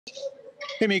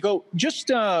Hey, Mikko, just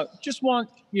want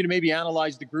you to maybe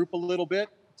analyze the group a little bit.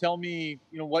 Tell me,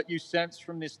 what you sense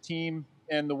from this team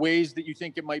and the ways that you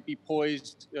think it might be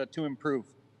poised to improve.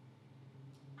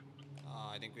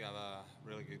 I think we have a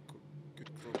really good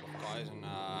group of guys and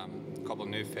a couple of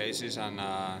new faces, and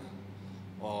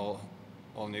all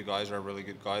new guys are really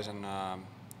good guys and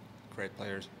great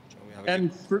players. So we have a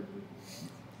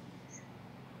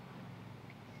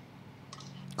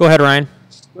Go ahead, Ryan.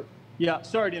 Yeah,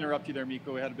 sorry to interrupt you there,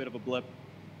 Mikko. We had a bit of a blip.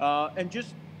 And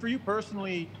just for you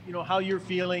personally, how you're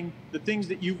feeling, the things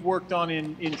that you've worked on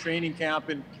in training camp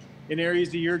and in areas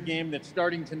of your game that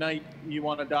starting tonight you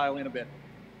want to dial in a bit.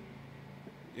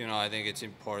 I think it's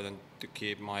important to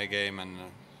keep my game and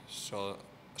so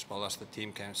as well as the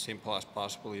team game simple as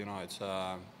possible. It's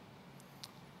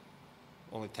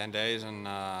only 10 days and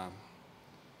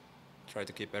try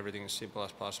to keep everything as simple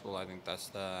as possible. I think that's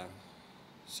the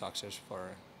success for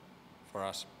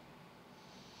us.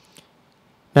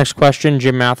 Next question,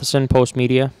 Jim Matheson, Post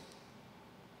Media.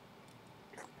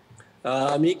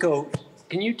 Mikko,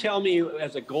 can you tell me,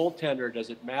 as a goaltender, does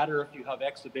it matter if you have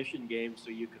exhibition games so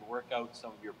you can work out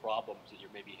some of your problems that you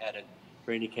maybe had in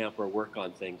training camp or work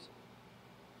on things?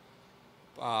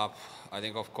 I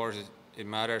think, of course, it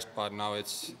matters, but now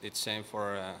it's same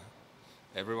for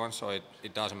everyone, so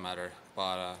it doesn't matter.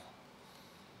 But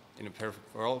in a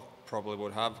perfect world, probably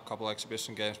would have a couple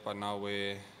exhibition games, but now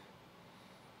we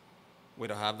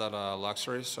don't have that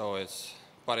luxury. So it's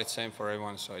same for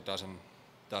everyone, so it doesn't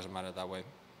matter that way.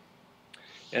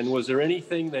 And was there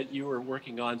anything that you were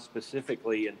working on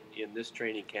specifically in this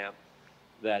training camp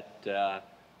that that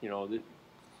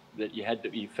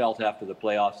you felt after the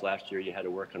playoffs last year you had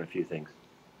to work on a few things?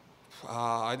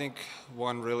 I think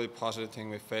one really positive thing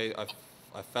we faced,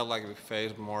 I felt like we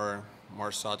faced more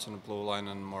shots on the blue line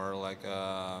and more like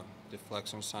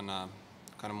deflections and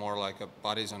kind of more like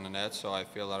bodies on the net. So I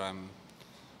feel that I'm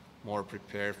more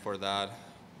prepared for that,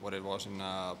 what it was in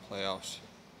playoffs.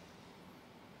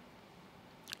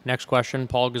 Next question,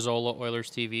 Paul Gazzola,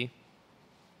 Oilers TV.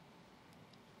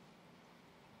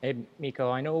 Hey,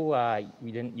 Mikko, I know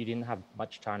you didn't have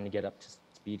much time to get up to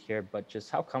speed here, but just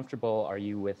how comfortable are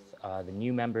you with the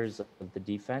new members of the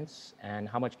defense, and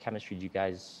how much chemistry do you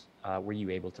guys were you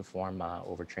able to form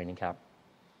over training camp?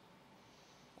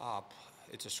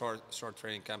 It's a short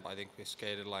training camp. I think we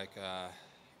skated like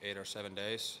 8 or 7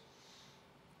 days,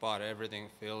 but everything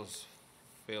feels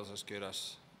as good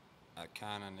as I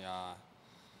can. And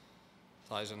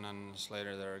Tyson and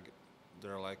Slater,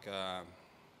 they're like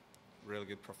really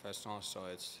good professionals, so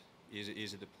it's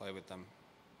easy to play with them.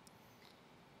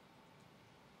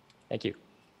 Thank you.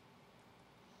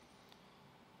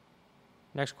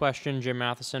 Next question, Jim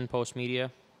Matheson, Post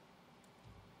Media.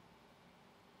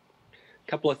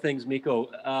 Couple of things,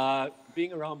 Mikko.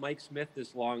 Being around Mike Smith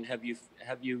this long, have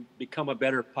you become a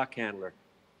better puck handler?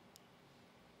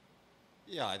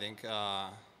 Yeah, I think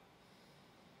I've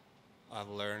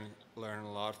learned a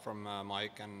lot from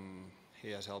Mike, and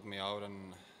he has helped me out.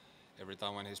 And every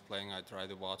time when he's playing, I try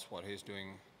to watch what he's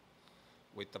doing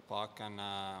with the puck and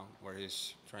where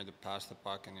he's trying to pass the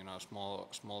puck, and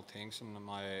small things, and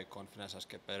my confidence has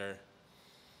get better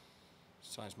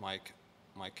since Mike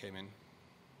came in.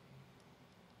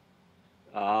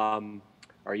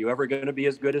 Are you ever going to be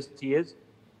as good as he is?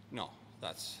 No,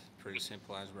 that's pretty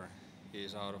simple answer.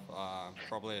 He's out of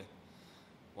probably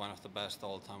one of the best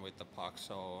all time with the puck.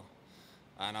 So,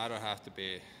 and I don't have to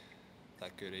be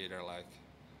that good either. Like,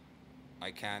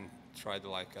 I can try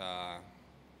to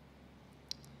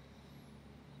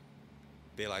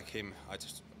be like him.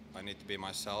 I need to be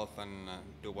myself and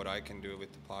do what I can do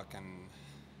with the puck, and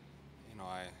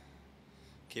I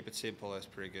keep it simple is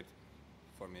pretty good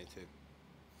for me too.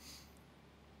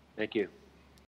 Thank you.